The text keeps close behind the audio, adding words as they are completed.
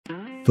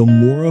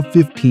Filmora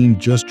 15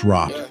 just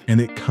dropped, and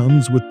it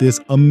comes with this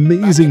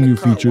amazing new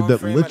feature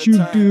that lets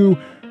you do,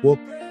 well,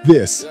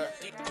 this.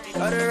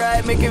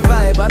 Make it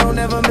vibe, I don't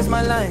ever miss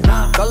my line.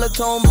 Color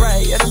tone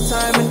bright, at a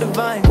time and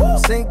divine.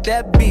 Sync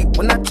that beat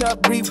when I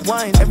chop brief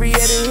wine. Every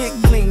edit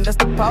hit clean, that's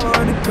the power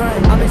of the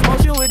grind. I'm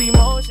exposure with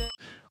emotion.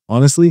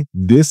 Honestly,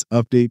 this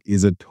update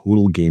is a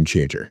total game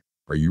changer.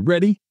 Are you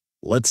ready?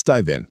 Let's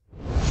dive in.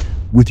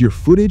 With your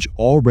footage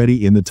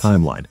already in the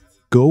timeline,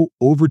 go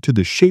over to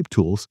the Shape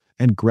tools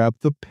and grab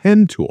the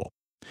Pen tool.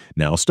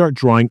 Now start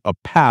drawing a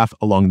path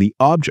along the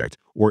object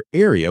or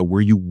area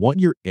where you want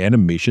your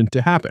animation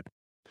to happen.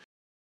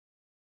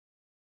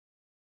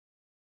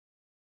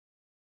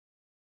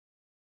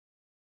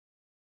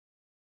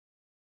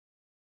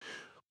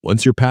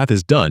 Once your path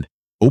is done,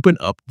 open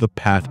up the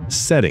Path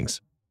settings.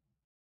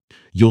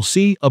 You'll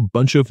see a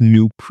bunch of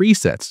new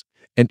presets,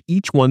 and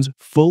each one's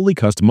fully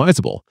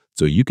customizable,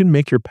 so you can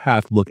make your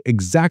path look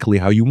exactly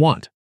how you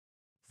want.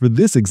 For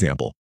this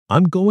example,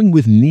 I'm going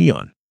with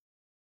neon.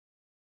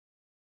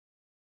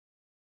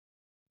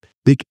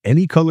 Pick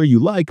any color you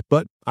like,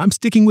 but I'm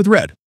sticking with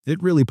red.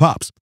 It really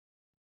pops.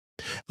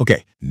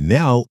 Okay,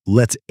 now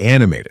let's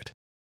animate it.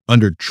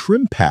 Under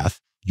Trim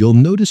Path, you'll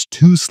notice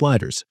two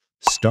sliders,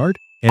 Start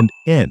and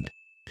End.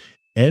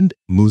 End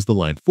moves the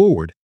line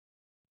forward.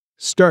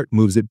 Start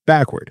moves it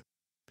backward.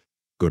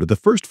 Go to the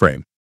first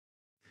frame.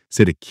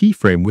 Set a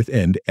keyframe with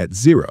End at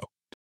 0.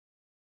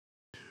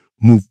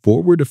 Move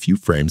forward a few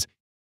frames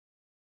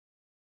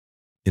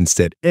and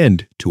set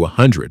End to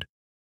 100.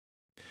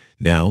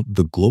 Now,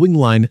 the glowing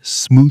line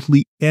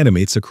smoothly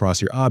animates across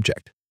your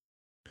object.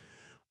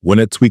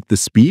 Want to tweak the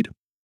speed?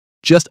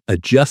 Just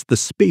adjust the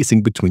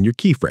spacing between your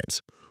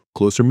keyframes.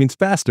 Closer means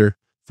faster,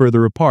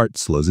 further apart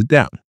slows it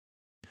down.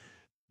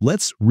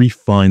 Let's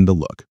refine the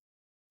look.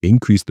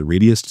 Increase the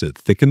radius to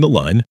thicken the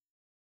line.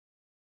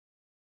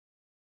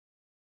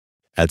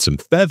 Add some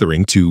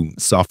feathering to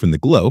soften the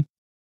glow.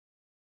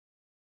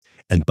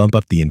 And bump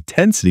up the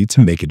intensity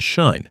to make it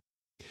shine.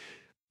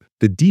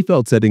 The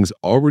default settings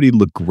already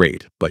look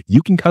great, but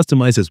you can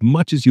customize as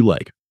much as you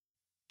like.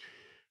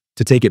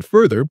 To take it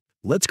further,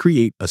 let's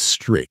create a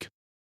streak.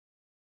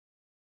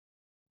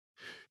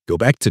 Go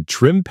back to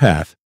Trim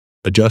Path,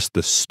 adjust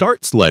the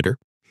Start slider,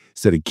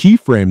 set a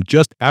keyframe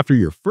just after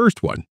your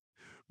first one,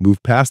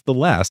 move past the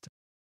last,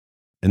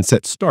 and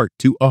set Start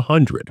to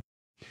 100.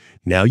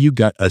 Now you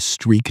got a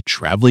streak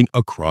traveling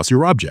across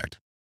your object.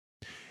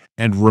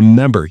 And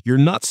remember, you're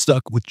not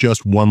stuck with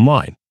just one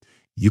line.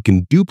 You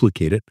can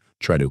duplicate it,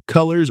 try new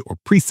colors or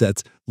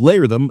presets,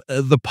 layer them.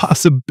 The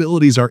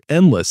possibilities are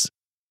endless.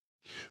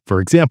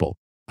 For example,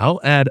 I'll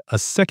add a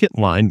second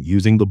line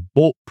using the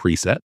Bolt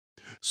preset,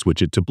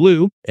 switch it to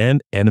blue,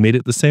 and animate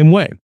it the same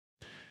way.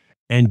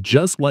 And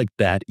just like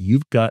that,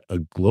 you've got a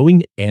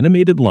glowing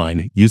animated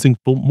line using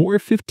Filmora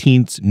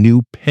 15's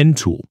new Pen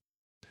tool.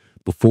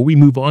 Before we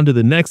move on to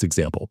the next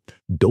example,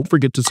 don't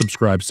forget to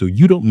subscribe so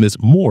you don't miss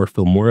more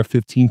Filmora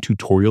 15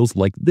 tutorials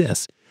like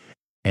this.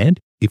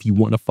 And if you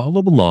want to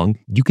follow along,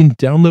 you can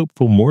download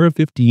Filmora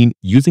 15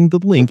 using the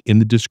link in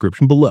the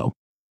description below.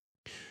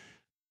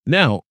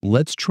 Now,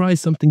 let's try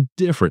something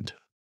different.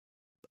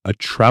 A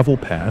travel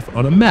path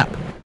on a map.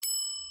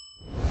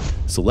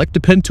 Select the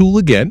Pen tool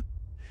again,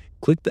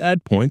 click the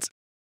Add Points,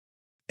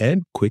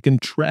 and click and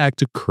drag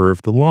to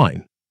curve the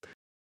line.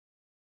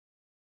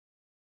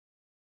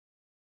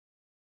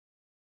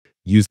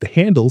 Use the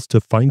handles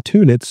to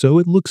fine-tune it so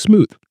it looks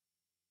smooth.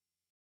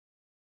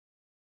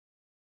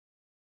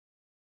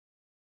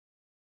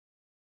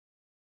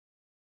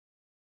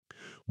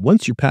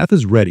 Once your path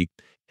is ready,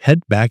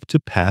 head back to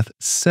Path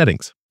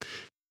Settings.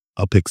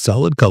 I'll pick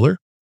Solid Color,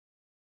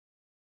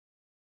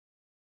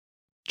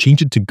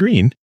 change it to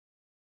green,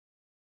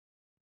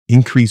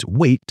 increase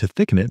weight to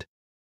thicken it.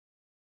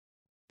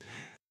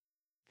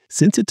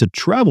 Since it's a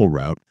travel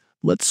route,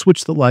 let's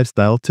switch the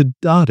lifestyle to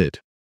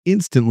Dotted.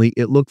 Instantly,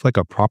 it looks like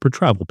a proper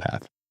travel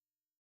path.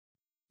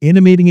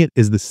 Animating it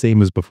is the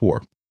same as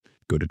before.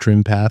 Go to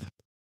Trim Path,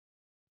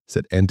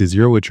 set End to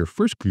 0 at your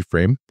first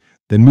keyframe,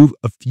 then move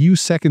a few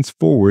seconds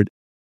forward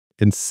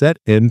and set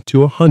End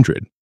to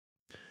 100.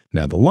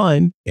 Now the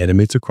line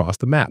animates across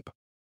the map.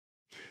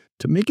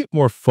 To make it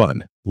more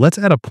fun, let's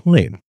add a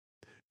plane.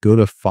 Go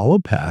to Follow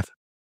Path,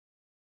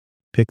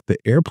 pick the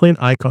airplane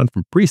icon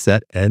from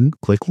preset and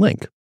click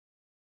Link.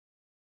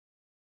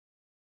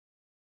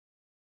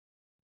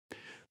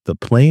 The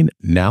plane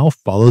now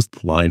follows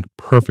the line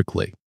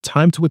perfectly.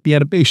 Time to whip the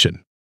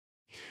animation.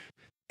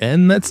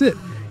 And that's it.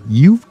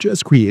 You've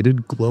just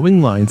created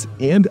glowing lines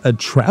and a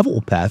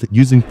travel path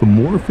using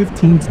Filmora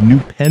 15's new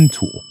Pen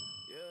tool.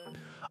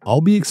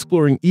 I'll be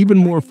exploring even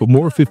more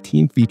Filmora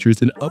 15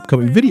 features in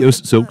upcoming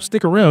videos, so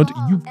stick around.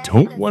 You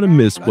don't want to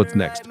miss what's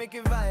next.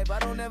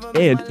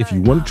 And if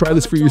you want to try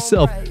this for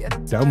yourself,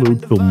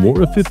 download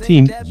Filmora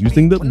 15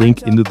 using the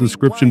link in the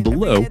description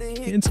below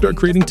and start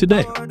creating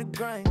today.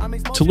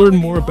 To learn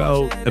more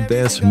about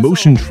advanced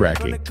motion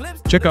tracking,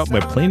 check out my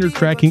planar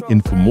tracking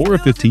in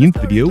Filmora 15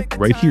 video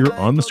right here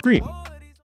on the screen.